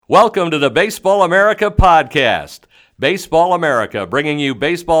Welcome to the Baseball America podcast. Baseball America, bringing you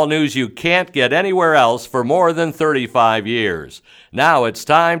baseball news you can't get anywhere else for more than 35 years. Now it's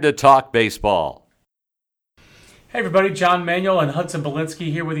time to talk baseball. Hey everybody, John Manuel and Hudson Belinsky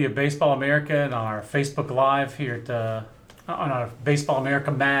here with you at Baseball America and on our Facebook Live here on our Baseball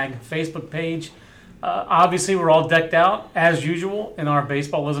America Mag Facebook page. Obviously, we're all decked out, as usual, in our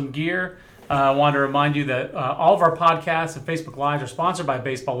Baseballism gear. I want to remind you that all of our podcasts and Facebook Lives are sponsored by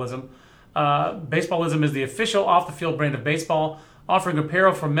Baseballism. Baseballism is the official off-the-field brand of baseball, offering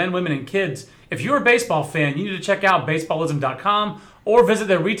apparel for men, women, and kids. If you're a baseball fan, you need to check out baseballism.com or visit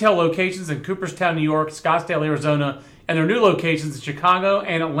their retail locations in Cooperstown, New York, Scottsdale, Arizona, and their new locations in Chicago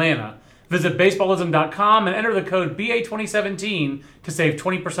and Atlanta. Visit baseballism.com and enter the code BA2017 to save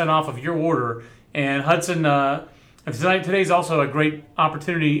 20% off of your order. And Hudson, today's also a great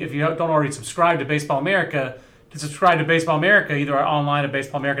opportunity, if you don't already subscribe to Baseball America, to subscribe to Baseball America, either online at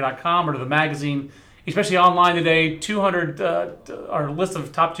baseballamerica.com or to the magazine. Especially online today, our list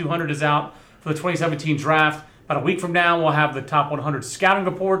of top 200 is out for the 2017 draft. About a week from now, we'll have the top 100 scouting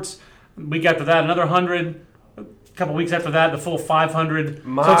reports. A week after that, another 100. A couple weeks after that, the full 500.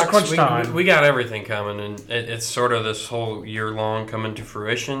 Mocks, so it's crunch time. We got everything coming, and it's sort of this whole year long coming to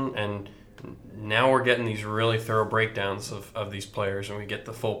fruition, and now we're getting these really thorough breakdowns of these players, and we get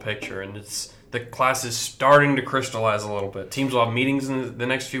the full picture, and the class is starting to crystallize a little bit. Teams will have meetings in the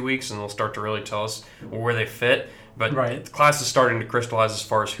next few weeks, and they'll start to really tell us where they fit. But the class is starting to crystallize as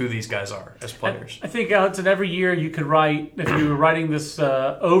far as who these guys are as players. I think, Hudson, every year you could write, if you were writing this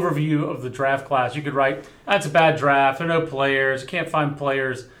overview of the draft class, you could write, that's a bad draft, there are no players, you can't find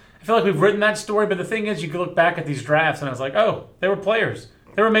players. I feel like we've written that story, but the thing is, you could look back at these drafts, and I was like, oh, they were players.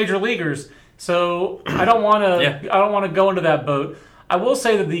 They were major leaguers. So I don't want to go into that boat. I will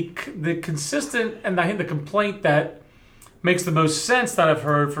say that the consistent, and I think the complaint that makes the most sense that I've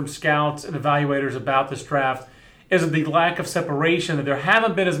heard from scouts and evaluators about this draft is the lack of separation, that there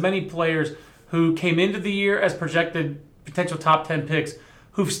haven't been as many players who came into the year as projected potential top 10 picks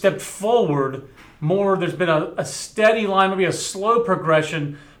who've stepped forward more. There's been a steady line, maybe a slow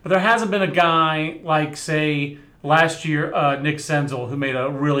progression, but there hasn't been a guy like, say, last year, Nick Senzel, who made a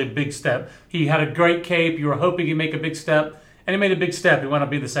really big step. He had a great cape. You were hoping he'd make a big step. And he made a big step. He wound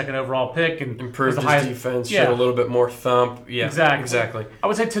up being the second overall pick. And improved his defense, showed a little bit more thump. Yeah, exactly. I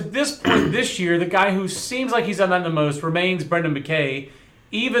would say to this point this year, the guy who seems like he's done that the most remains Brendan McKay,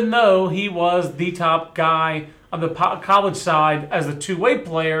 even though he was the top guy on the college side as a two-way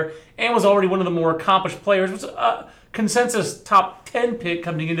player and was already one of the more accomplished players. It was a consensus top 10 pick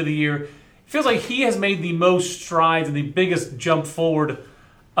coming into the year. It feels like he has made the most strides and the biggest jump forward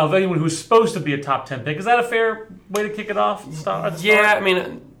of anyone who's supposed to be a top 10 pick. Is that a fair way to kick it off? Yeah, I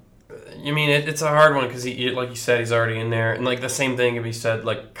mean, it's a hard one because, like you said, he's already in there. And, like, the same thing can be said,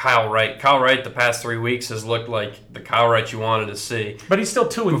 like, Kyle Wright. Kyle Wright, the past 3 weeks, has looked like the Kyle Wright you wanted to see. But he's still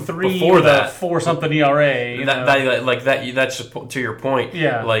 2-3 with a 4-something ERA. That's to your point.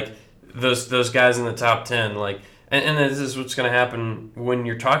 Yeah. Like, those guys in the top 10, like, and this is what's going to happen when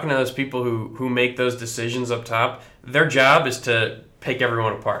you're talking to those people who make those decisions up top. Their job is to pick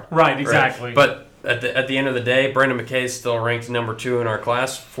everyone apart. Right, exactly. Right? But at the end of the day, Brendan McKay is still ranked number 2 in our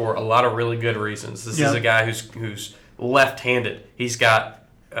class for a lot of really good reasons. This is a guy who's left-handed. He's got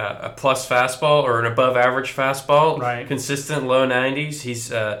a plus fastball or an above-average fastball, right. Consistent low 90s. He's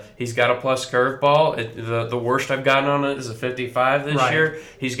got a plus curveball. The worst I've gotten on it is a 55 this year.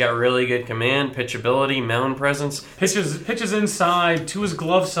 He's got really good command, pitchability, mound presence. Pitches inside to his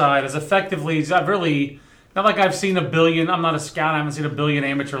glove side as effectively. He's not like I've seen a billion. I'm not a scout. I haven't seen a billion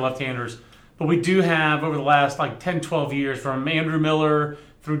amateur left-handers. But we do have, over the last 10, 12 years, from Andrew Miller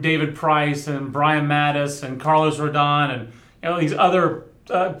through David Price and Brian Mattis and Carlos Rodon and these other,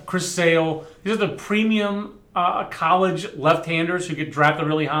 Chris Sale. These are the premium college left-handers who get drafted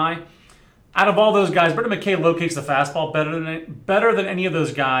really high. Out of all those guys, Brendan McKay locates the fastball better than any of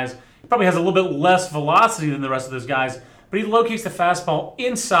those guys. He probably has a little bit less velocity than the rest of those guys, but he locates the fastball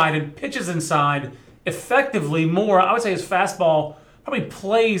inside and pitches inside effectively more. I would say his fastball probably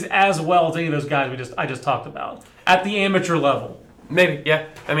plays as well as any of those guys I just talked about at the amateur level. Maybe, yeah.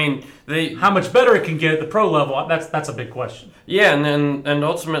 I mean, how much better it can get at the pro level, that's a big question. Yeah, and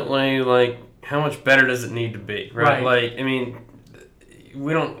ultimately, like, how much better does it need to be, right? Like, I mean,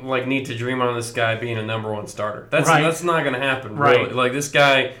 we don't need to dream on this guy being a number 1 starter. That's not going to happen, really. Right. Like, this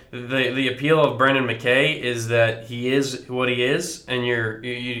guy, the appeal of Brendan McKay is that he is what he is, and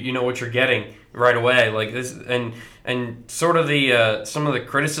you know what you're getting right away. Like this, and sort of the some of the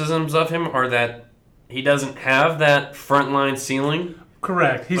criticisms of him are that he doesn't have that frontline ceiling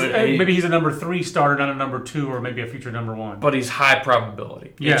Correct. Maybe he's a number 3 starter, not a number 2, or maybe a future number 1. But he's high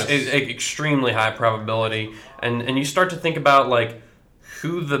probability. Yes. Extremely high probability. And you start to think about, like,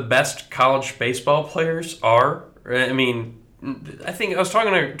 who the best college baseball players are. I mean, I think I was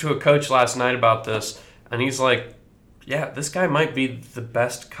talking to a coach last night about this, and he's like, yeah, this guy might be the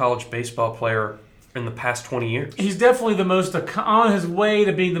best college baseball player in the past 20 years. He's definitely on his way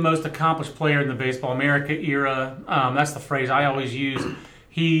to being the most accomplished player in the Baseball America era. That's the phrase I always use.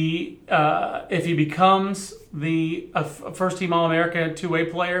 If he becomes a first-team All-America two-way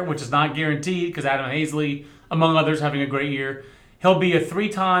player, which is not guaranteed because Adam Hazley, among others, having a great year, he'll be a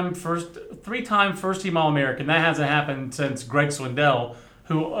three-time first-team All-American. That hasn't happened since Greg Swindell,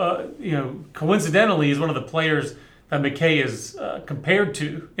 who coincidentally is one of the players that McKay is compared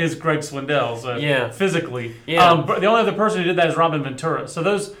to is Greg Swindell. Physically. Yeah. But the only other person who did that is Robin Ventura. So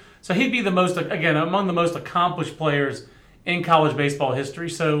he'd be among the most accomplished players in college baseball history.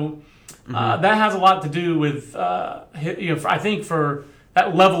 So that has a lot to do with I think for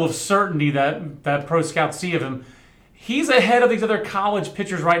that level of certainty that pro scouts see of him. He's ahead of these other college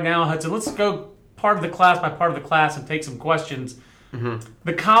pitchers right now, Hudson. Let's go part of the class by part of the class and take some questions. Mm-hmm.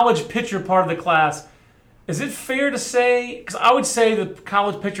 The college pitcher part of the class. Is it fair to say, because I would say the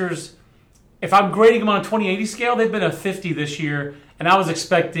college pitchers, if I'm grading them on a 20/80 scale, they've been a 50 this year, and I was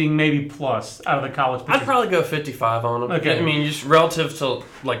expecting maybe plus out of the college pitchers. I'd probably go 55 on them. Okay. I mean, just relative to,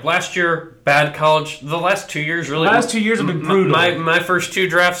 like, last year, bad college. The last 2 years, really. The last 2 years have been brutal. My first 2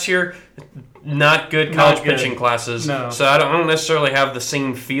 drafts here, not good college pitching classes. No. So I don't necessarily have the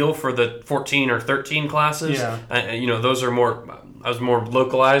same feel for the 14 or 13 classes. Yeah. Those are more... I was more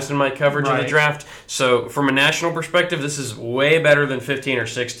localized in my coverage of the draft. So from a national perspective, this is way better than 15 or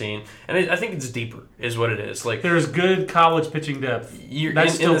 16. And I think it's deeper is what it is. Like, there's good college pitching depth.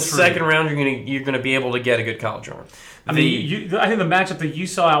 That's in the second round, you're gonna be able to get a good college arm. I think the matchup that you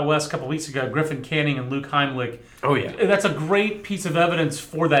saw out west a couple weeks ago, Griffin Canning and Luke Heimlich. Oh, yeah. That's a great piece of evidence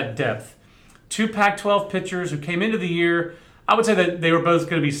for that depth. 2 Pac-12 pitchers who came into the year. I would say that they were both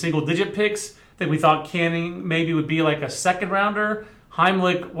going to be single-digit picks. I think we thought Canning maybe would be like a second rounder.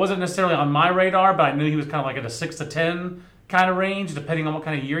 Heimlich wasn't necessarily on my radar, but I knew he was kind of like at a 6 to 10 kind of range, depending on what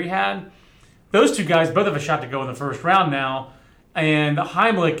kind of year he had. Those two guys both have a shot to go in the first round now, and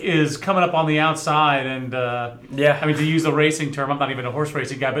Heimlich is coming up on the outside. And I mean, to use a racing term, I'm not even a horse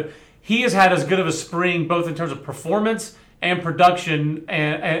racing guy, but he has had as good of a spring both in terms of performance and production,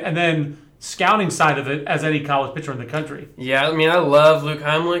 and then scouting side of it as any college pitcher in the country. Yeah, I mean, I love Luke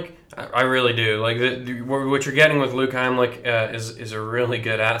Heimlich. I really do. Like, what you're getting with Luke Heimlich is a really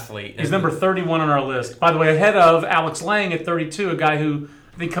good athlete. He's number 31 on our list. By the way, ahead of Alex Lang at 32, a guy who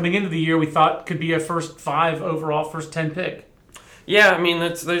I think coming into the year we thought could be a first 5 overall, first 10 pick. Yeah, I mean,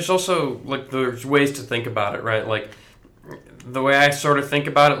 there's also, like, there's ways to think about it, right? Like, the way I sort of think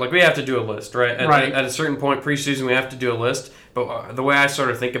about it, like, we have to do a list, right? At a certain point preseason, we have to do a list. But the way I sort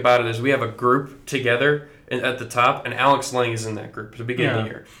of think about it is we have a group together at the top, and Alex Lang is in that group to begin the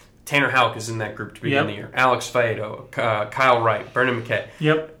year. Tanner Houck is in that group to begin the year. Alex Faedo, Kyle Wright, Brendan McKay.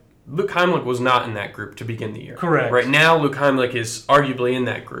 Yep. Luke Heimlich was not in that group to begin the year. Correct. Right now, Luke Heimlich is arguably in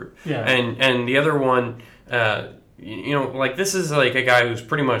that group. Yeah. And the other one, like, this is like a guy who's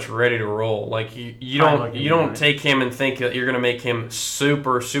pretty much ready to roll. Like, you don't take him and think that you're going to make him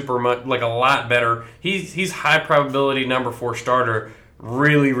super much, like, a lot better. He's high probability number 4 starter.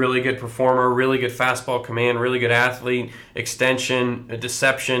 Really, really good performer, really good fastball command, really good athlete, extension,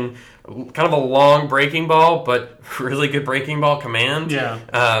 deception, kind of a long breaking ball, but really good breaking ball command. Yeah.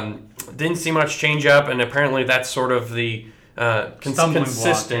 Didn't see much change up, and apparently that's sort of the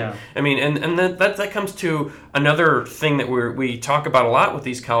consistent. Block, yeah. I mean, and that comes to another thing that we talk about a lot with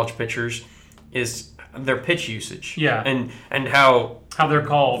these college pitchers is their pitch usage. Yeah. And how they're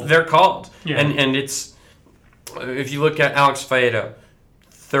called. They're called. Yeah. And it's, if you look at Alex Faedo,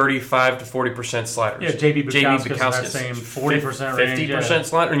 35 to 40% sliders. Yeah, J.B. Bukowskis that same 40% range. 50%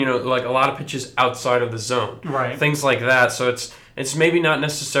 slider, like a lot of pitches outside of the zone. Right. Things like that. So it's maybe not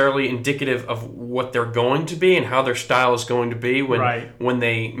necessarily indicative of what they're going to be and how their style is going to be when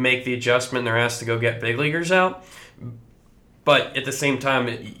they make the adjustment and they're asked to go get big leaguers out. But at the same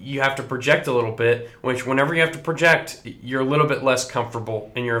time, you have to project a little bit, which whenever you have to project, you're a little bit less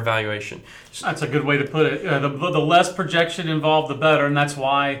comfortable in your evaluation. That's a good way to put it. The less projection involved, the better, and that's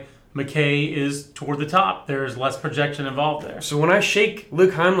why McKay is toward the top. There's less projection involved there. So when I shake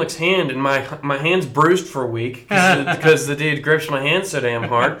Luke Heimlich's hand and my hand's bruised for a week because the dude grips my hand so damn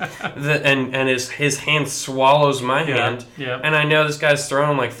hard, and his hand swallows my hand, and I know this guy's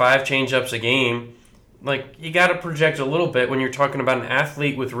throwing like 5 changeups a game. Like, you got to project a little bit when you're talking about an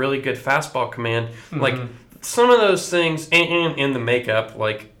athlete with really good fastball command. Mm-hmm. Like, some of those things, and in the makeup,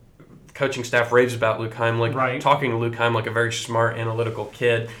 like coaching staff raves about Luke Heimlich. Right. Talking to Luke Heimlich, a very smart, analytical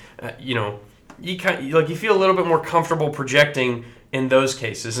kid, you feel a little bit more comfortable projecting in those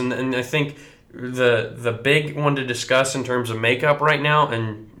cases, and I think the big one to discuss in terms of makeup right now,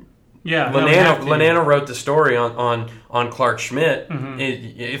 and Lanana wrote the story on Clark Schmidt. Mm-hmm.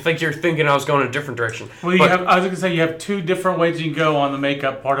 If like you're thinking I was going in a different direction. Well, I was going to say you have two different ways you can go on the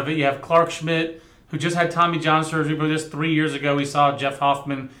makeup part of it. You have Clark Schmidt, who just had Tommy John surgery, but just 3 years ago we saw Jeff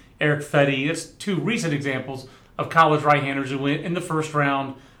Hoffman, Eric Fetty. That's two recent examples of college right-handers who went in the first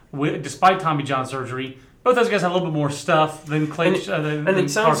round despite Tommy John surgery. Both those guys have a little bit more stuff than Clay. And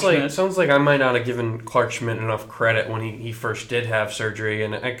it sounds like I might not have given Clark Schmidt enough credit when he first did have surgery,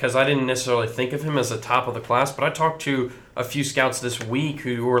 and because I didn't necessarily think of him as the top of the class. But I talked to a few scouts this week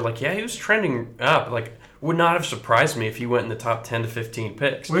who were like, "Yeah, he was trending up. Like, would not have surprised me if he went in the top 10 to 15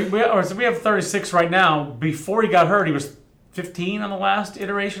 picks." We have 36 right now. Before he got hurt, he was 15 on the last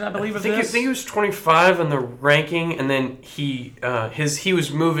iteration, I believe. I think he was 25 in the ranking, and then he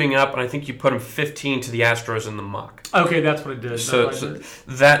was moving up, and I think you put him 15 to the Astros in the mock. Okay, that's what it did.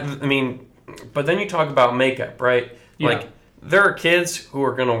 But then you talk about makeup, right? Yeah. Like there are kids who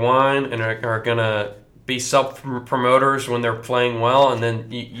are going to whine and are going to be self-promoters when they're playing well, and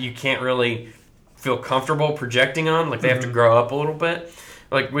then you can't really feel comfortable projecting on. Like they have to grow up a little bit.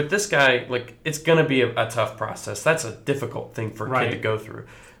 Like with this guy, like it's going to be a tough process. That's a difficult thing for a kid to go through.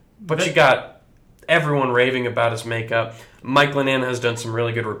 But you got everyone raving about his makeup. Mike Lanana has done some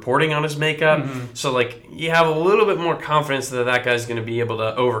really good reporting on his makeup. Mm-hmm. So like you have a little bit more confidence that guy's going to be able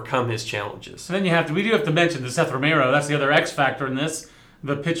to overcome his challenges. And then we do have to mention the Seth Romero. That's the other X factor in this.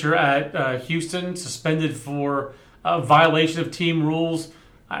 The pitcher at Houston suspended for violation of team rules.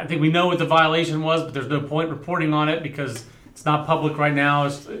 I think we know what the violation was, but there's no point reporting on it because it's not public right now.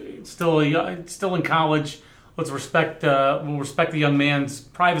 It's still in college. We'll respect the young man's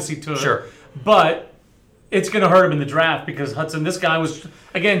privacy to it. Sure. But it's going to hurt him in the draft because Hudson, this guy was,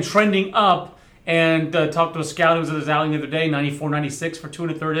 again, trending up and talked to a scout who was at his outing the other day, 94, 96 for 2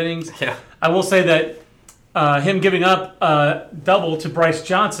 1/3 innings. Yeah. I will say that him giving up double to Bryce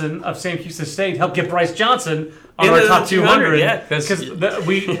Johnson of Sam Houston State helped get Bryce Johnson on our top 200. Yeah, because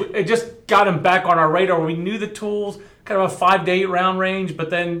it just got him back on our radar. We knew the tools, kind of a 5 to 8 round range, but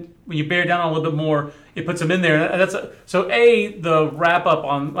then when you bear down on a little bit more, it puts him in there. And the wrap up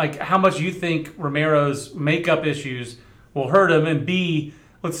on like how much you think Romero's makeup issues will hurt him, and B,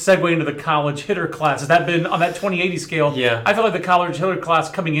 let's segue into the college hitter class. Has that been on that 20/80 scale? Yeah. I feel like the college hitter class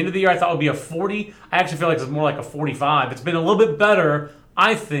coming into the year I thought would be a 40. I actually feel like it's more like a 45. It's been a little bit better,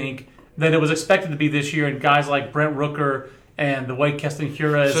 I think, than it was expected to be this year, and guys like Brent Rooker and the way Keston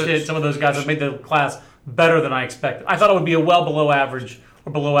Hiura has hit, some of those guys have made the class better than I expected. I thought it would be a well below average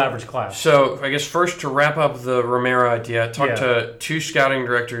or below average class. So I guess first to wrap up the Romero idea, I talked to 2 scouting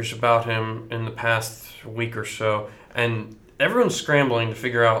directors about him in the past week or so, and everyone's scrambling to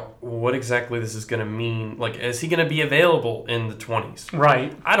figure out what exactly this is going to mean. Like, is he going to be available in the 20s?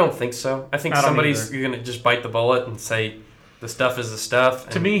 Right. I don't think so. I think somebody's going to just bite the bullet and say, the stuff is the stuff.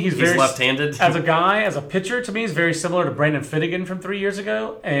 To me, he's very left-handed. As a guy, as a pitcher, to me, he's very similar to Brandon Finnegan from 3 years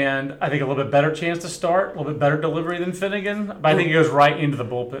ago, and I think a little bit better chance to start, a little bit better delivery than Finnegan. But I think he goes right into the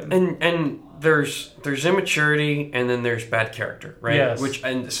bullpen. And there's immaturity, and then there's bad character, right? Yes.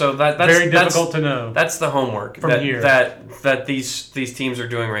 That's very difficult to know. That's the homework that these teams are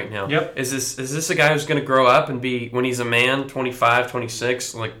doing right now. Yep. Is this a guy who's going to grow up and be, when he's a man, 25,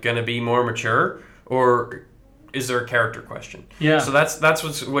 26, like going to be more mature, or is there a character question? Yeah. So that's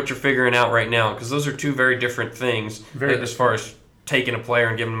what you're figuring out right now, because those are two very different things as far as taking a player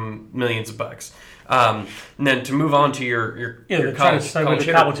and giving them millions of bucks. And then to move on to your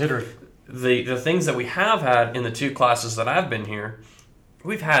college hitter. The things that we have had in the 2 classes that I've been here,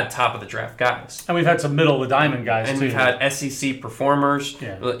 we've had top of the draft guys. And we've had some middle of the diamond guys, and too. We've had SEC performers.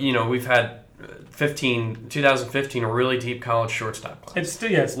 Yeah. We've had 2015, a really deep college shortstop class.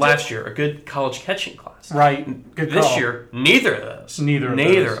 It's last year, a good college catching class. Right. Good call. This year, neither of those. Neither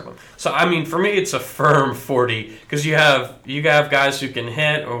of them. So, I mean, for me, it's a firm 40, because you have guys who can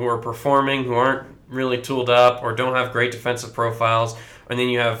hit or who are performing, who aren't really tooled up or don't have great defensive profiles, and then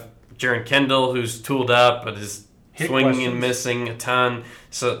you have Jaron Kendall, who's tooled up but is swinging and missing a ton.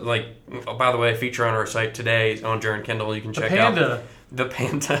 So, by the way, a feature on our site today on Jaron Kendall you can check out. The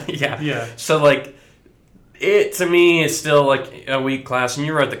Panda, yeah. So, it to me is still like a weak class, and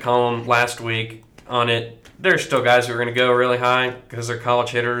you wrote the column last week on it. There's still guys who are going to go really high because they're college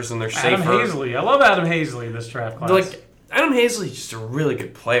hitters and they're safer. Adam Hazley. I love Adam Hazley, this draft class. Adam Hazley's just a really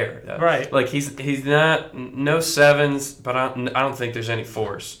good player, though. Right. Like he's not no 7s, but I don't think there's any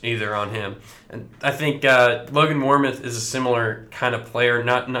 4s either on him. And I think Logan Warmoth is a similar kind of player,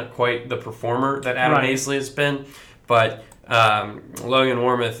 not quite the performer that Adam Hazley has been, but Logan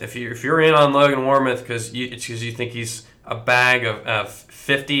Warmoth. If you're in on Logan Warmoth because you think he's a bag of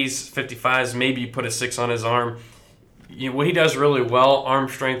 50s, 55s, maybe you put a 6 on his arm. What he does really well, arm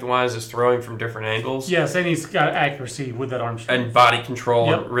strength-wise, is throwing from different angles. Yes, and he's got accuracy with that arm strength. And body control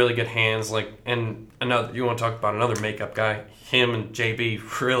Yep. and really good hands. And another, you want to talk about another makeup guy, him and JB,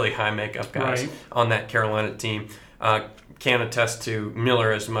 really high makeup guys on that Carolina team. Can't attest to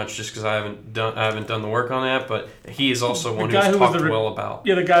Miller as much just because I haven't done the work on that, but he is also one who's talked well about.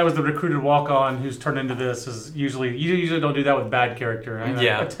 Yeah, the guy was the recruited walk-on who's turned into this is you usually don't do that with bad character. And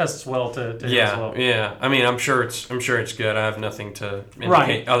that attests well to him as well. Yeah. I mean, I'm sure it's good. I have nothing to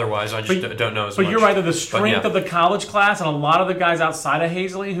indicate otherwise. I just don't know as much. But you're right that the strength of the college class and a lot of the guys outside of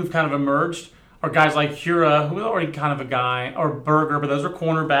Hazley who've kind of emerged are guys like Hura, who was already kind of a guy, or Berger, but those are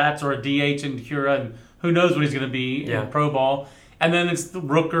cornerbacks, or a DH in Hura, and who knows what he's going to be in pro ball. And then it's the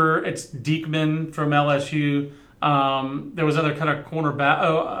Rooker, it's Diekman from LSU. There was other kind of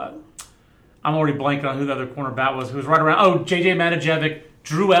cornerback. I'm already blanking on who the other cornerback was. Who was right around? J.J. Matajevic,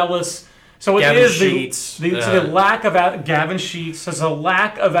 Drew Ellis. So it Gavin is Sheets, the lack of Gavin Sheets. There's a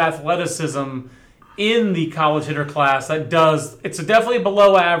lack of athleticism in the college hitter class it's a definitely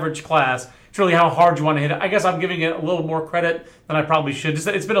below average class. It's really how hard you want to hit it. I guess I'm giving it a little more credit than I probably should.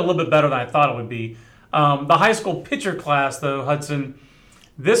 It's been a little bit better than I thought it would be. The high school pitcher class, though, Hudson,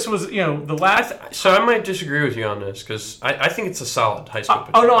 this was, the last... So I might disagree with you on this, because I think it's a solid high school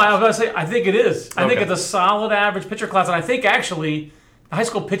pitcher class. I was going to say, I think it is. I think it's a solid average pitcher class, and I think, actually, the high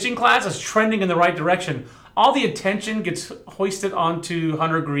school pitching class is trending in the right direction. All the attention gets hoisted onto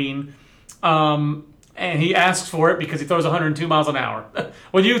Hunter Green, and he asks for it because he throws 102 miles an hour.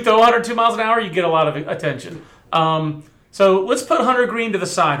 When you throw 102 miles an hour, you get a lot of attention. So let's put Hunter Green to the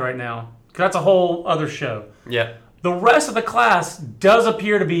side right now. That's a whole other show. Yeah. The rest of the class does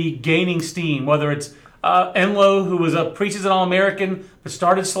appear to be gaining steam, whether it's Enloe, who was a preseason All-American but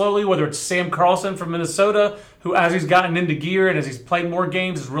started slowly, whether it's Sam Carlson from Minnesota, who as he's gotten into gear and as he's played more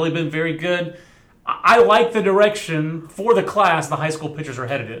games has really been very good. I like the direction for the class the high school pitchers are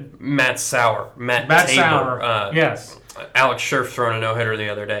headed in. Matt Sauer. Matt Tabor. Sauer, yes. Alex Scherf throwing a no-hitter the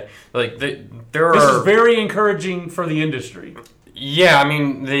other day. This is very encouraging for the industry. Yeah, I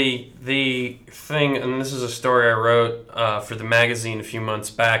mean, the thing, and this is a story I wrote for the magazine a few months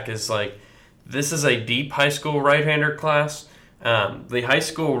back, is like, this is a deep high school right-hander class. The high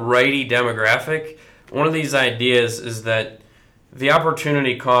school righty demographic, one of these ideas is that the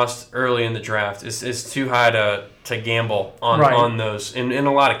opportunity cost early in the draft is too high to gamble on those in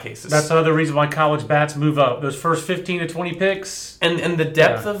a lot of cases. That's another reason why college bats move up. Those first 15 to 20 picks. And the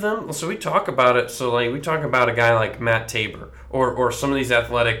depth of them. So we talk about it. So like we talk about a guy like Matt Tabor or some of these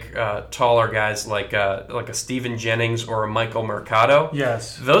athletic taller guys like a Steven Jennings or a Michael Mercado.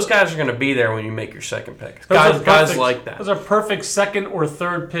 Yes. Those guys are going to be there when you make your second pick. Guys like that. Those are perfect second or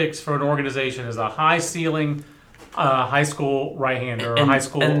third picks for an organization as a high ceiling high school right-hander or high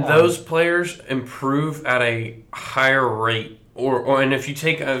school and arm. Those players improve at a higher rate. And if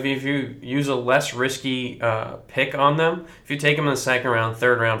you use a less risky pick on them, if you take them in the second round,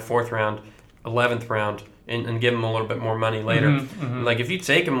 third round, fourth round, 11th round, and give them a little bit more money later, like if you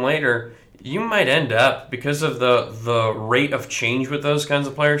take them later, you might end up, because of the rate of change with those kinds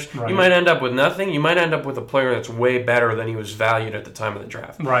of players, you might end up with nothing. You might end up with a player that's way better than he was valued at the time of the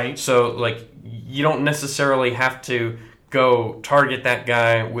draft. Right. So like you don't necessarily have to go target that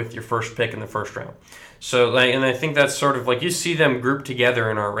guy with your first pick in the first round. So and I think that's sort of like you see them grouped together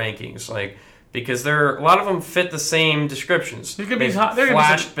in our rankings, like because a lot of them fit the same descriptions. They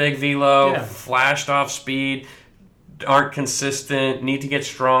flashed big velo, flashed off speed, aren't consistent, need to get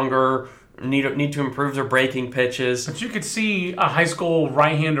stronger, need to improve their breaking pitches. But you could see a high school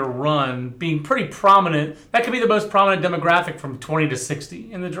right-hander run being pretty prominent. That could be the most prominent demographic from 20 to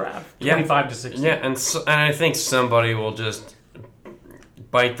 60 in the draft, 25 to 60. Yeah, and I think somebody will just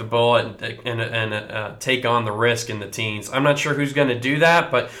bite the bullet and take on the risk in the teens. I'm not sure who's going to do that,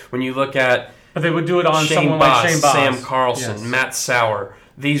 but when you look at they would do it on someone Boss, like Shane Boss, Sam Carlson, Matt Sauer,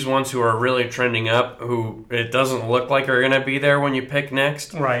 these ones who are really trending up, who it doesn't look like are going to be there when you pick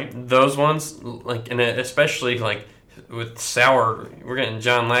next. Right. Those ones, and especially like with Sauer, we're getting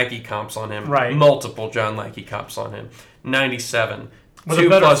John Lackey comps on him. Right. Multiple John Lackey comps on him. 97. With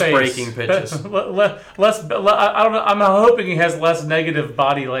 2+ face. Breaking pitches. Less, I don't know. I'm hoping he has less negative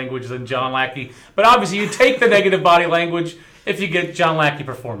body language than John Lackey. But obviously, you take the negative body language, if you get John Lackey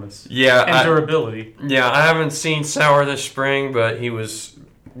performance. Yeah, and durability. Yeah, I haven't seen Sauer this spring, but he was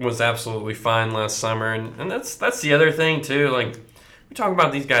absolutely fine last summer, and that's the other thing too. Like, we talk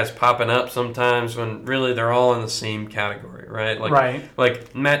about these guys popping up sometimes when really they're all in the same category, right?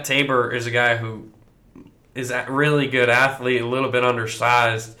 Like Matt Tabor is a guy who is a really good athlete, a little bit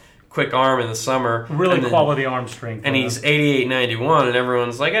undersized, quick arm in the summer. Really quality arm strength. And he's 88-91, and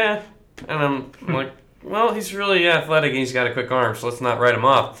everyone's like, eh. And I'm like, well, he's really athletic and he's got a quick arm, so let's not write him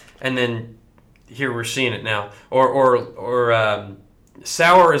off. And then here we're seeing it now. Or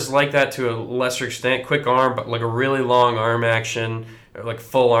Sauer is like that to a lesser extent, quick arm, but like a really long arm action, like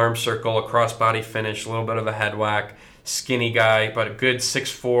full arm circle, a crossbody finish, a little bit of a head whack. Skinny guy, but a good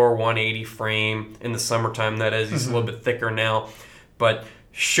 6'4", 180 frame in the summertime. That is, he's a little bit thicker now, but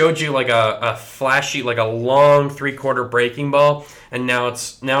showed you like a flashy, like a long 3/4 breaking ball, and now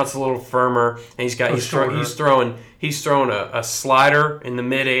it's a little firmer. And he's throwing a slider in the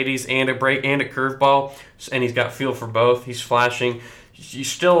mid 80s and a break and a curveball, and he's got feel for both. He's flashing. You're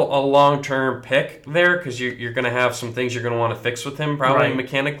still a long-term pick there because you're going to have some things you're going to want to fix with him, probably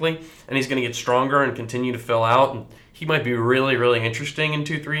mechanically, and he's going to get stronger and continue to fill out. And he might be really, really interesting in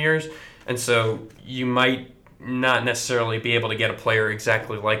 2-3 years, and so you might not necessarily be able to get a player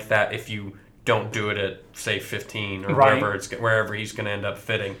exactly like that if you don't do it at, say, 15 or wherever he's going to end up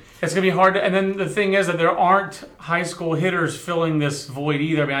fitting. It's going to be hard and then the thing is that there aren't high school hitters filling this void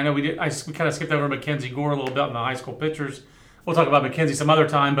either. I mean, I know we kind of skipped over Mackenzie Gore a little bit in the high school pitchers. We'll talk about Mackenzie some other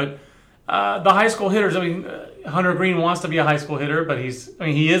time, but the high school hitters, I mean, Hunter Green wants to be a high school hitter, but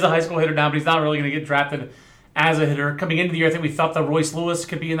he is a high school hitter now, but he's not really going to get drafted as a hitter. Coming into the year, I think we thought that Royce Lewis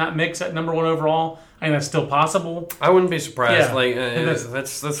could be in that mix at number 1 overall. I think that's still possible. I wouldn't be surprised. Yeah.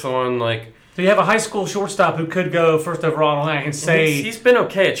 That's the one, like... So you have a high school shortstop who could go first overall, and I can say... He's been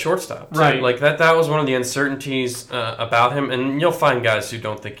okay at shortstop. Right. Too. Like, that was one of the uncertainties about him, and you'll find guys who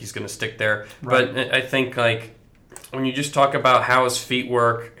don't think he's going to stick there. Right. But I think, like, when you just talk about how his feet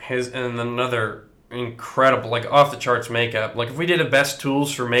work, and another incredible, like, off-the-charts makeup. Like, if we did a best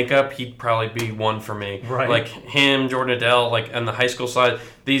tools for makeup, he'd probably be one for me. Right. Like, him, Jordan Adele, like, on the high school side,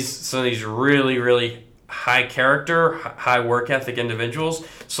 some of these really, really high character, high work ethic individuals.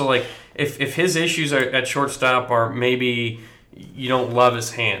 So, like, if his issues at shortstop are maybe you don't love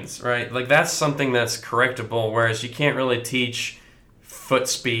his hands, right? Like, that's something that's correctable, whereas you can't really teach foot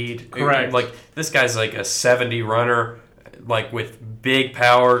speed. Correct. Like, this guy's like a 70 runner, like, with big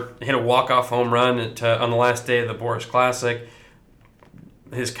power, hit a walk-off home run on the last day of the Boris Classic.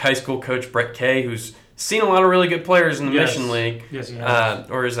 His high school coach, Brett Kay, who's seen a lot of really good players in the Mission League. Yes, he has.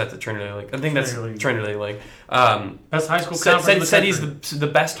 Or is that the Trinity League? I think that's Trinity League. Best high school conference said he's the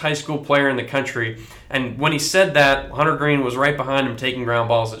best high school player in the country. And when he said that, Hunter Green was right behind him taking ground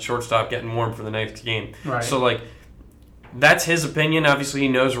balls at shortstop, getting warm for the next game. Right. So, like, that's his opinion. Obviously, he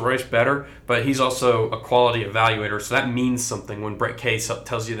knows Royce better, but he's also a quality evaluator, so that means something when Brett Kay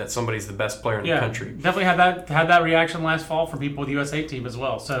tells you that somebody's the best player in the country. Definitely had that reaction last fall from people with the USA team as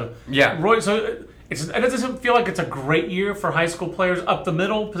well. So yeah, Royce. So it doesn't feel like it's a great year for high school players up the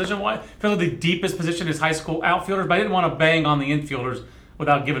middle position-wise. I feel like the deepest position is high school outfielders, but I didn't want to bang on the infielders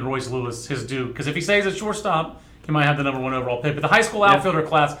without giving Royce Lewis his due, because if he stays at shortstop, he might have the number 1 overall pick. But the high school outfielder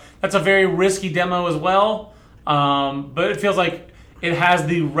class, that's a very risky demo as well. But it feels like it has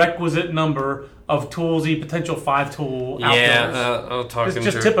the requisite number of toolsy, potential 5-tool outfielders. It's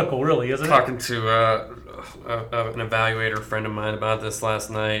just typical, really, isn't it? Talking to an evaluator friend of mine about this last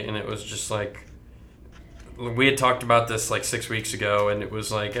night, and it was just like, we had talked about this like 6 weeks ago, and it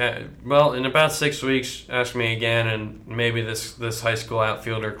was like, well, in about 6 weeks, ask me again, and maybe this high school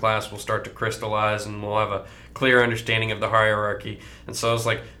outfielder class will start to crystallize, and we'll have a clear understanding of the hierarchy. And so I was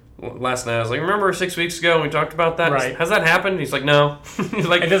like, last night I was like, remember 6 weeks ago when we talked about that? Right. Has that happened? He's like, no. He's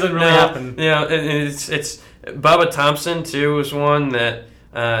like, it doesn't really happen. Yeah, it's Bubba Thompson too is one that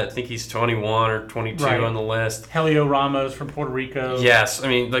I think he's 21 or 22 on the list. Helio Ramos from Puerto Rico. Yes, I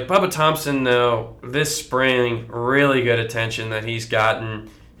mean, like, Bubba Thompson, though, this spring, really good attention that he's gotten,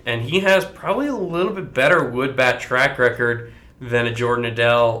 and he has probably a little bit better wood bat track record than a Jordan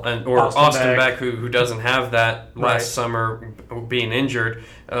Adele or Austin Beck, who doesn't have that last summer being injured.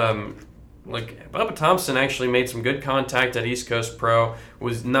 Like, Bubba Thompson actually made some good contact at East Coast Pro.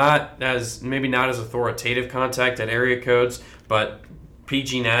 Was maybe not as authoritative contact at area codes, but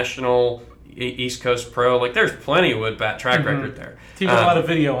PG National, East Coast Pro, like, there's plenty of wood bat track record there. Teams have a lot of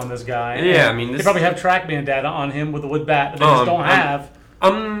video on this guy. Yeah, I mean, they probably have TrackMan data on him with the wood bat that they just don't have.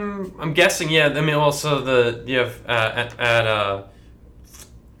 I'm guessing, yeah. I mean, also at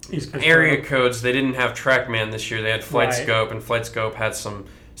Area codes, they didn't have TrackMan this year. They had FlightScope, and FlightScope had some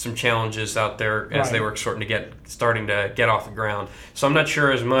some challenges out there as they were starting to get off the ground. So I'm not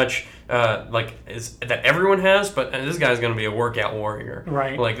sure as much that everyone has, but this guy's going to be a workout warrior.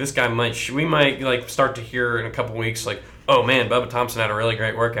 Right. Like this guy we might like start to hear in a couple weeks like, oh man, Bubba Thompson had a really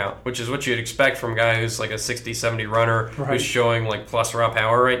great workout, which is what you'd expect from a guy who's like a 60-70 runner who's showing like plus raw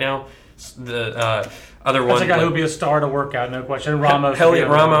power right now. The other one, that's a guy who would be a star to workout, no question. Ramos. Heliot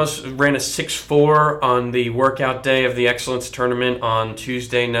Ramos ran a 6.4 on the workout day of the Excellence Tournament on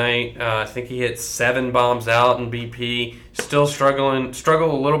Tuesday night. I think he hit 7 bombs out in BP. Still struggled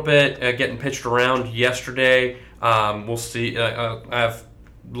a little bit getting pitched around yesterday. We'll see. I have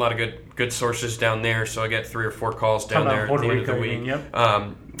a lot of good sources down there, so I get 3 or 4 calls down there at the end of the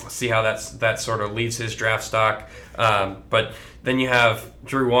week. See how that sort of leads his draft stock. But then you have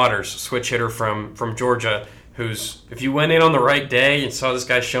Drew Waters, switch hitter from Georgia, who's, if you went in on the right day and saw this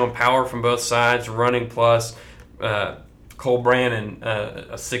guy showing power from both sides, running plus, Cole Brannon,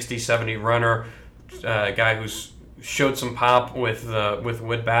 a 60-70 runner, guy who's showed some pop with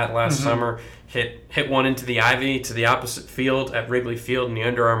wood bat last summer, hit one into the ivy to the opposite field at Wrigley Field in the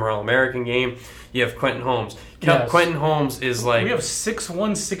Under Armour All-American game. You have Quentin Holmes. Yes. Quentin Holmes is like... We have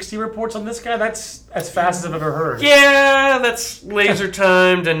 6'1", 60 reports on this guy? That's as fast as I've ever heard. Yeah, that's laser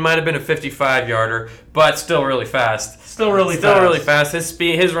timed and might have been a 55-yarder, but still really fast. Still really fast. His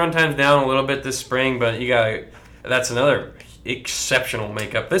speed, his run time's down a little bit this spring, but that's another exceptional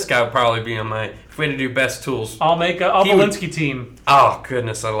makeup. This guy would probably be on my, if we had to do best tools. I'll make a Belinsky team. Oh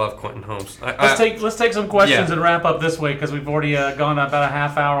goodness, I love Quentin Holmes. Let's take some questions and wrap up this way because we've already gone about a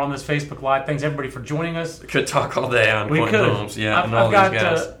half hour on this Facebook Live. Thanks everybody for joining us. Could talk all day on Quentin Holmes. Yeah, and all I've got these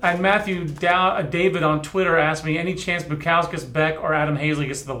guys. and Matthew David on Twitter asked me any chance Bukauskas, Beck, or Adam Hazley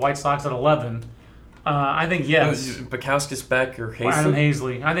gets to the White Sox at 11. I think yes. Bukauskas, Beck, or Hazley? Adam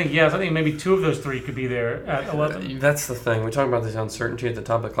Hazley. I think yes. I think maybe 2 of those 3 could be there at 11. That's the thing. We talk about this uncertainty at the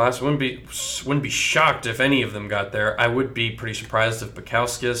top of the class. Wouldn't be shocked if any of them got there. I would be pretty surprised if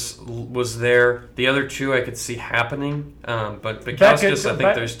Bukauskas was there. The other 2 I could see happening, but Bukauskas I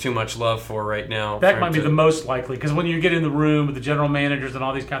think there's too much love for right now. Beck might be the most likely because when you get in the room with the general managers and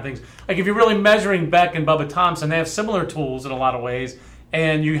all these kind of things, like if you're really measuring Beck and Bubba Thompson, they have similar tools in a lot of ways.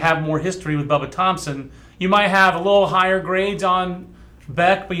 And you have more history with Bubba Thompson, you might have a little higher grades on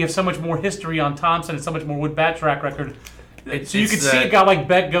Beck, but you have so much more history on Thompson and so much more wood bat track record. So you could see a guy like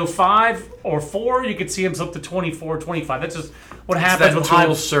Beck go 5 or 4. You could see him slip to 24, 25. That's just what happens with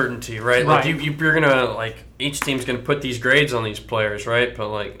high certainty, right? Right. Like you're gonna each team's gonna put these grades on these players, right?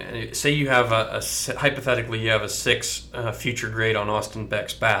 But say you have hypothetically you have a 6 future grade on Austin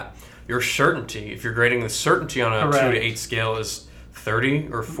Beck's bat. Your certainty, if you're grading the certainty on a 2 to 8 scale, is 30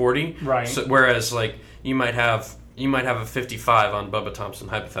 or 40, right? So, whereas you might have a 55 on Bubba Thompson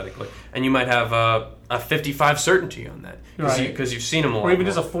hypothetically, and you might have a 55 certainty on that because you've seen him a lot. Or even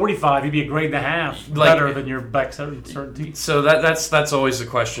just a 45, you'd be a grade and a half better than your Beck certainty. So that's always the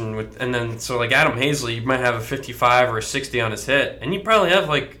question and then Adam Hazley, you might have a 55 or a 60 on his hit, and you probably have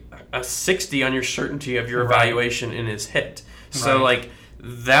a 60 on your certainty of your evaluation in his hit. So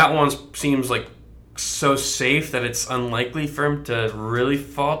that one seems so safe that it's unlikely for him to really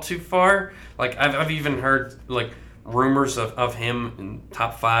fall too far. I've even heard rumors of him in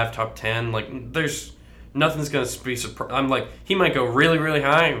top 5, top 10. There's nothing's going to be surprised. I'm he might go really, really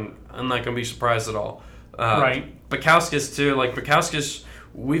high, and I'm not going to be surprised at all. Right. Bukauskas too. Bukauskas,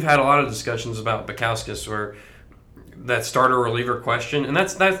 we've had a lot of discussions about Bukauskas where that starter reliever question, and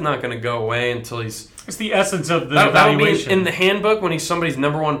that's not going to go away until he's. It's the essence of the evaluation. Be in the handbook when he's somebody's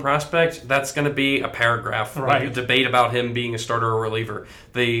number 1 prospect. That's going to be a paragraph, a debate about him being a starter or reliever.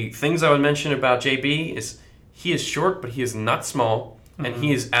 The things I would mention about JB is he is short, but he is not small, and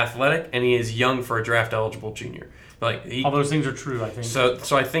he is athletic, and he is young for a draft eligible junior. All those things are true, I think.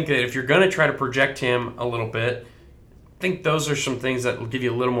 So I think that if you're going to try to project him a little bit, I think those are some things that will give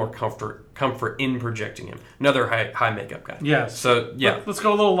you a little more comfort in projecting him. Another high makeup guy. Yes. So yeah, let's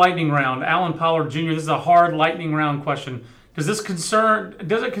go a little lightning round. Alan Pollard Jr. This is a hard lightning round question. Does it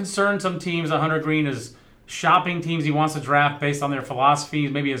concern some teams that Hunter Green is shopping teams he wants to draft based on their philosophies?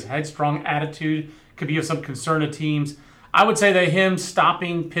 Maybe his headstrong attitude could be of some concern to teams. I would say that him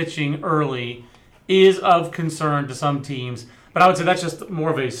stopping pitching early is of concern to some teams, but I would say that's just more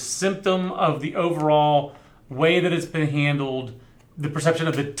of a symptom of the overall way that it's been handled, the perception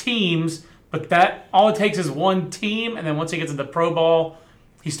of the teams, but that all it takes is one team, and then once he gets into pro ball,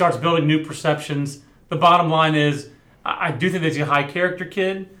 he starts building new perceptions. The bottom line is, I do think that he's a high character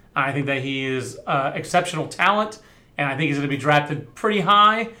kid. I think that he is exceptional talent, and I think he's going to be drafted pretty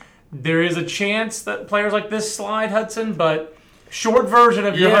high. There is a chance that players like this slide, Hudson, but short version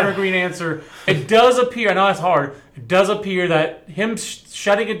of your Hunter Green answer. It does appear, I know it's hard, it does appear that him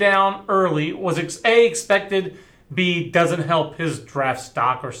shutting it down early was A, expected, B, doesn't help his draft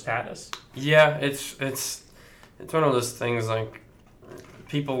stock or status. Yeah, it's one of those things like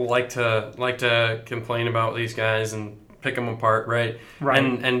people like to complain about these guys and pick them apart, right? Right.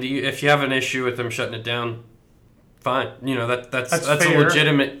 And if you have an issue with them shutting it down, fine. That's a fair.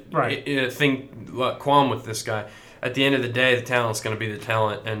 legitimate Right. qualm with this guy. At the end of the day, the talent's going to be the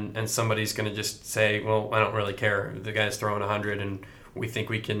talent, and somebody's going to just say, well, I don't really care. The guy's throwing 100, and we think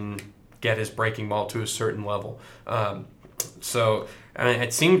we can get his breaking ball to a certain level. So I mean,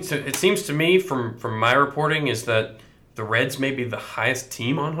 it seems to me from my reporting is that the Reds may be the highest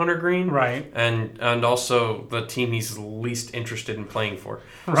team on Hunter Green, right, and also the team he's least interested in playing for,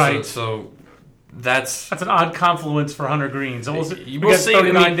 right. So that's an odd confluence for Hunter Green. So we'll see.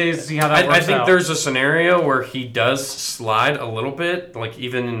 39 days to see how that works out. I think there's a scenario where he does slide a little bit, like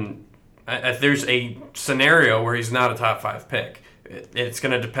even there's a scenario where he's not a top 5 pick. It's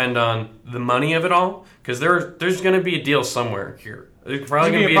going to depend on the money of it all, because there's going to be a deal somewhere here. There's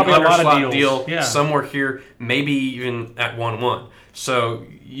probably going to be an underslot deal somewhere here, maybe even at 1-1. So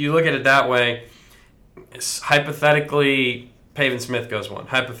you look at it that way. Hypothetically, Pavin Smith goes 1.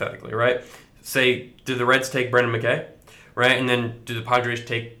 Hypothetically, right? Say, do the Reds take Brendan McKay, right? And then do the Padres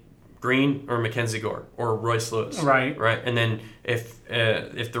take Green or Mackenzie Gore or Royce Lewis, right? And then if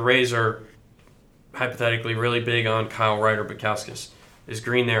the Rays are hypothetically really big on Kyle Wright or Bukowskis, is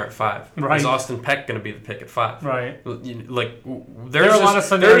Green there at 5? Right. Is Austin Peck going to be the pick at 5? Right. Like there are a lot of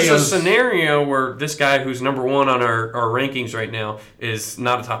scenarios. There's a scenario where this guy who's number 1 on our rankings right now is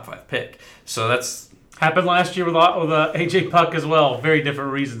not a top 5 pick. So that's happened last year with AJ Puck as well. Very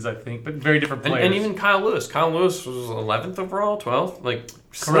different reasons, I think, but very different players. And even Kyle Lewis. Kyle Lewis was 11th overall, 12th. Like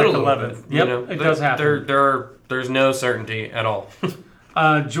correct, 11th. Yep, it does happen. There's no certainty at all.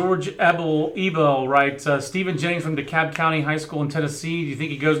 George Ebel writes, Stephen Jennings from DeKalb County High School in Tennessee. Do you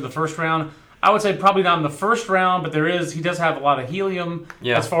think he goes in the first round? I would say probably not in the first round, but he does have a lot of helium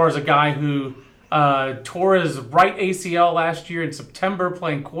as far as a guy who tore his right ACL last year in September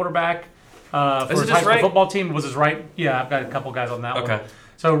playing quarterback for his high school football team. Was his right? Yeah, I've got a couple guys on that one.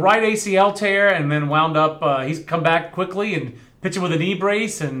 So right ACL tear, and then wound up, he's come back quickly and pitching with a knee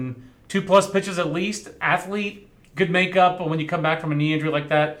brace and 2+ pitches at least. Athlete. Good makeup when you come back from a knee injury like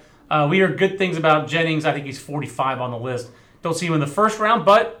that. We heard good things about Jennings. I think he's 45 on the list. Don't see him in the first round,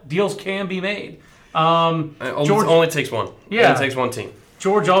 but deals can be made. George only takes one. Yeah. Only takes one team.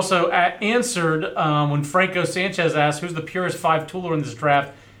 George also answered when Franco Sanchez asked who's the purest 5-tooler in this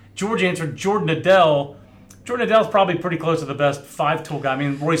draft. George answered Jordan Adele. Jordan Adele's probably pretty close to the best 5-tool guy. I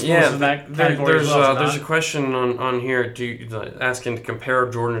mean, Royce Lewis is in that category as well. There's a question on here asking to compare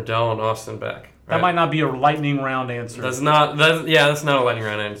Jordan Adele and Austin Beck. That might not be a lightning round answer. That's not a lightning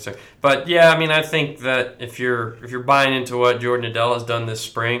round answer. But yeah, I mean, I think that if you're buying into what Jordan Adele has done this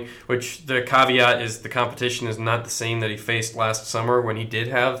spring, which the caveat is the competition is not the same that he faced last summer when he did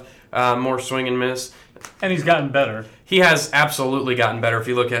have more swing and miss. And he's gotten better. He has absolutely gotten better. If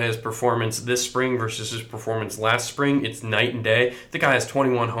you look at his performance this spring versus his performance last spring, it's night and day. The guy has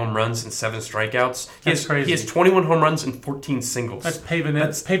 21 home runs and 7 strikeouts. That's crazy. He has 21 home runs and 14 singles. That's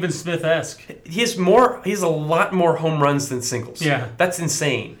Pavin Smith-esque. He has a lot more home runs than singles. Yeah. That's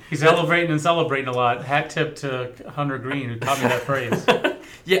insane. He's elevating and celebrating a lot. Hat tip to Hunter Green, who taught me that phrase.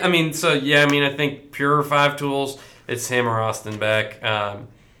 I think pure 5 tools, it's him or Austin Beck.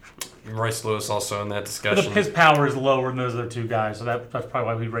 Royce Lewis also in that discussion. His power is lower than those other 2 guys, so that's probably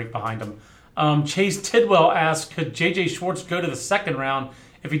why we rank behind him. Chase Tidwell asks, could J.J. Schwartz go to the second round?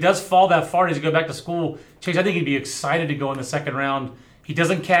 If he does fall that far, does he go back to school? Chase, I think he'd be excited to go in the second round. He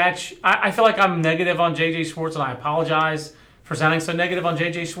doesn't catch. I feel like I'm negative on J.J. Schwartz, and I apologize for sounding so negative on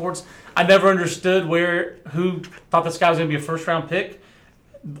J.J. Schwartz. I never understood who thought this guy was going to be a first-round pick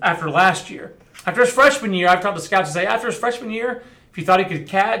after last year. After his freshman year, I've talked to scouts to say, after his freshman year, if you thought he could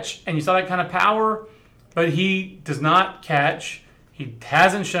catch and you saw that kind of power, but he does not catch, he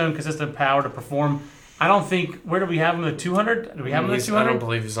hasn't shown consistent power to perform. I don't think, where do we have him in the 200? Do we have him in the 200? I don't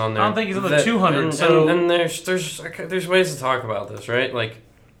believe he's on there. I don't think he's in the 200. And there's ways to talk about this, right? Like,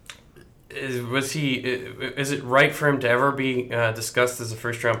 is it right for him to ever be discussed as a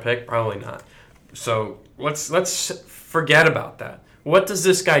first-round pick? Probably not. So let's forget about that. What does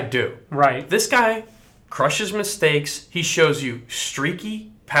this guy do? Right. This guy crushes mistakes. He shows you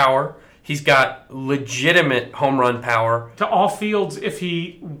streaky power. He's got legitimate home run power. To all fields if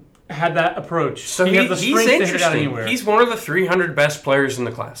he had that approach. So he has the strength to hit it out interesting. anywhere. He's one of the 300 best players in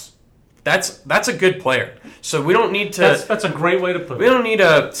the class. That's a good player. So we don't need to. That's a great way to put it. We don't need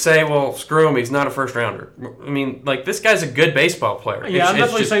to say, well, screw him. He's not a first rounder. I mean, like, this guy's a good baseball player. Yeah, I'm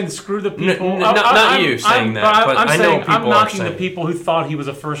definitely saying screw the people. Not you saying that, but I know people I'm knocking are the saying. people who thought he was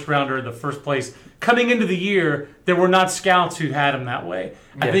a first rounder in the first place. Coming into the year, there were not scouts who had him that way.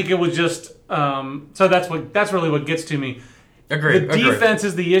 Yeah. I think it was just so that's really what gets to me. Agreed. The defense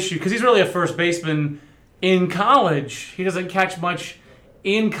is the issue because he's really a first baseman in college. He doesn't catch much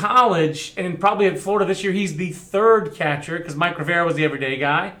in college, and probably at Florida this year, he's the third catcher because Mike Rivera was the everyday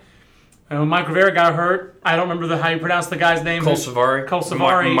guy. And when Mike Rivera got hurt, I don't remember how you pronounce the guy's name.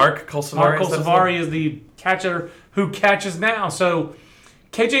 Colsavari. Mark Colsavari is the catcher who catches now. So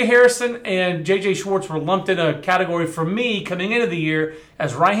KJ Harrison and JJ Schwartz were lumped in a category for me coming into the year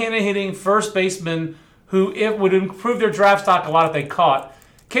as right-handed hitting first basemen who it would improve their draft stock a lot if they caught.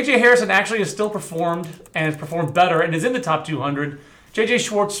 KJ Harrison actually has still performed and has performed better and is in the top 200. JJ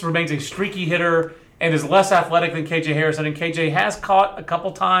Schwartz remains a streaky hitter and is less athletic than KJ Harrison. And KJ has caught a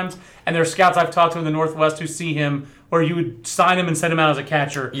couple times, and there are scouts I've talked to in the Northwest who see him where you would sign him and send him out as a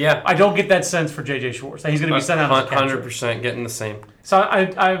catcher. Yeah. I don't get that sense for JJ Schwartz. That he's going to be sent out as a catcher. 100% getting the same. So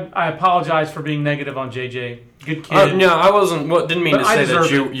I apologize for being negative on JJ. Good kid. No, I wasn't. Well, didn't mean But to I say that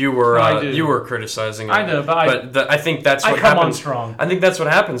deserve you were criticizing him. I know, but I think that's what I come on happens. strong. I think that's what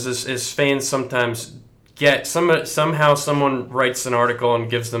happens is fans sometimes get somehow someone writes an article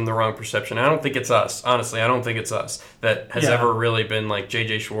and gives them the wrong perception. I don't think it's us. Honestly, I don't think it's us that has ever really been like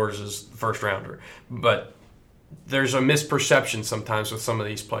JJ Schwartz's first rounder. But there's a misperception sometimes with some of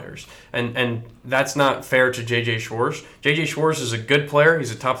these players. And that's not fair to JJ Schwartz. JJ Schwartz is a good player.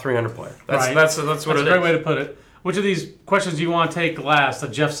 He's a top 300 player. That's what That's it is. a great way to put it. Which of these questions do you want to take last?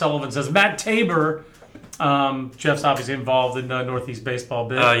 Jeff Sullivan says, Matt Tabor. Jeff's obviously involved in the Northeast baseball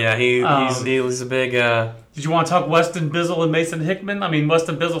bit. Oh, yeah. He's a big... Did you want to talk Weston Bizzle and Mason Hickman? I mean,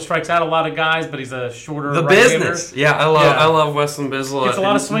 Weston Bizzle strikes out a lot of guys, but he's a shorter The right-hander. business. Yeah, I love Weston Bizzle. Gets a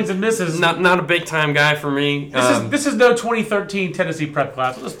lot of swings and misses. Not a big-time guy for me. This is no 2013 Tennessee prep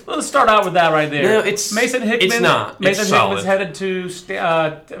class. Let's start out with that right there. No, Mason Hickman. It's not. Mason It's Hickman's solid. headed to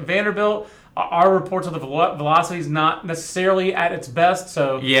Vanderbilt. Our reports of the velocity is not necessarily at its best.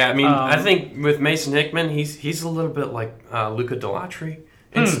 So Yeah, I mean, I think with Mason Hickman, he's a little bit like Luca Delatry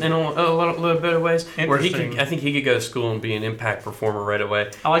in a little bit of ways. Where I think he could go to school and be an impact performer right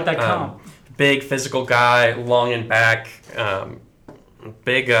away. I like that comp. Big physical guy, long and back,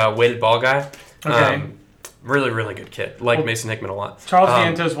 big weighted ball guy. Okay. Really, really good kid. Like Mason Hickman a lot. Charles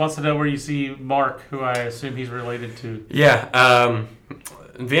Vientos wants to know where you see Mark, who I assume he's related to. Yeah.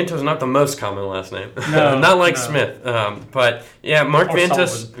 Vientos is not the most common last name. No, not like no. Smith. But yeah, Mark Or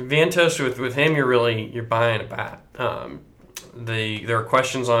Vientos. Vientos with him, you're buying a bat. There are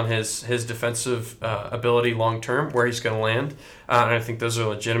questions on his defensive ability long term, where he's going to land, and I think those are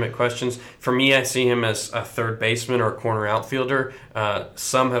legitimate questions. For me, I see him as a third baseman or a corner outfielder.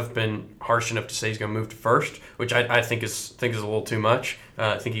 Some have been harsh enough to say he's going to move to first, which I think is a little too much.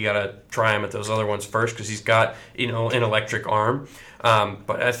 I think you got to try him at those other ones first because he's got an electric arm.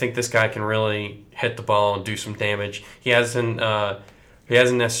 But I think this guy can really hit the ball and do some damage. He hasn't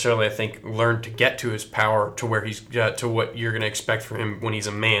necessarily, I think, learned to get to his power to where he's to what you're going to expect from him when he's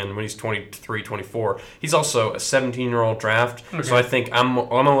a man, when he's 23, 24. He's also a 17-year-old draft, so I think I'm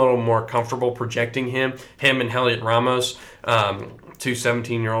a little more comfortable projecting him and Heliot Ramos, two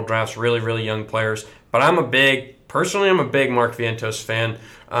 17-year-old drafts, really, really young players. But I'm a big Mark Vientos fan.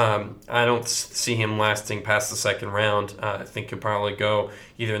 I don't see him lasting past the second round. I think he'll probably go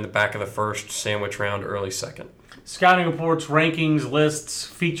either in the back of the first, sandwich round, early second. Scouting reports, rankings, lists,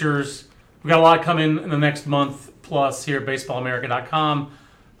 features. We've got a lot coming in the next month plus here at BaseballAmerica.com.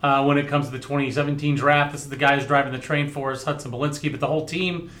 When it comes to the 2017 draft, this is the guy who's driving the train for us, Hudson Belinsky, but the whole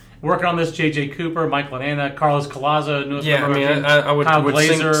team working on this, J.J. Cooper, Mike Lanana, Carlos Colazo, newest member of our team, I would Kyle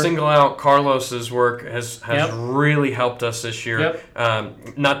Glazer. single out Carlos's work has really helped us this year.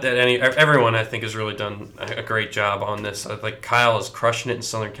 Not that everyone I think has really done a great job on this. Like Kyle is crushing it in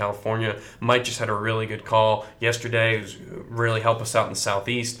Southern California. Mike just had a really good call yesterday. It was really helped us out in the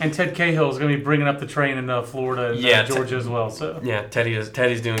Southeast. And Ted Cahill is going to be bringing up the train in Florida and Georgia as well. So yeah,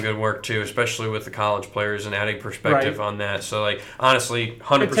 Teddy's doing good work too, especially with the college players and adding perspective on that. So honestly,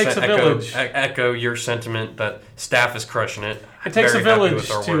 100%. Echo your sentiment that staff is crushing it. It takes Very a happy village with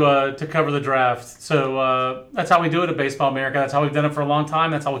our work. to cover the draft. So that's how we do it at Baseball America. That's how we've done it for a long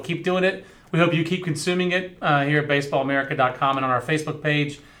time. That's how we'll keep doing it. We hope you keep consuming it here at BaseballAmerica.com and on our Facebook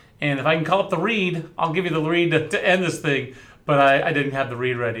page. And if I can call up the read, I'll give you the read to end this thing. But I didn't have the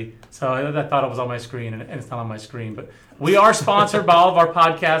read ready. So I thought it was on my screen, and it's not on my screen. But we are sponsored by all of our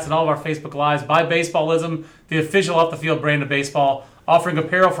podcasts and all of our Facebook Lives by Baseballism, the official off-the-field brand of baseball. offering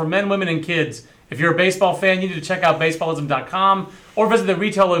apparel for men, women, and kids. If you're a baseball fan, you need to check out baseballism.com or visit the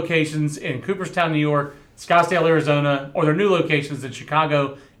retail locations in Cooperstown, New York, Scottsdale, Arizona, or their new locations in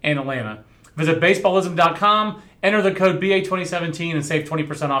Chicago and Atlanta. Visit baseballism.com, enter the code BA2017, and save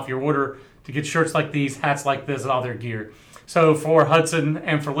 20% off your order to get shirts like these, hats like this, and all their gear. So for Hudson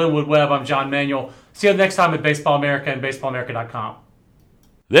and for Linwood Webb, I'm John Manuel. See you next time at Baseball America and baseballamerica.com.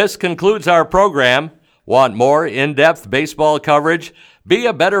 This concludes our program. Want more in-depth baseball coverage? Be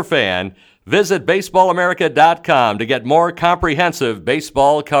a better fan. Visit baseballamerica.com to get more comprehensive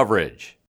baseball coverage.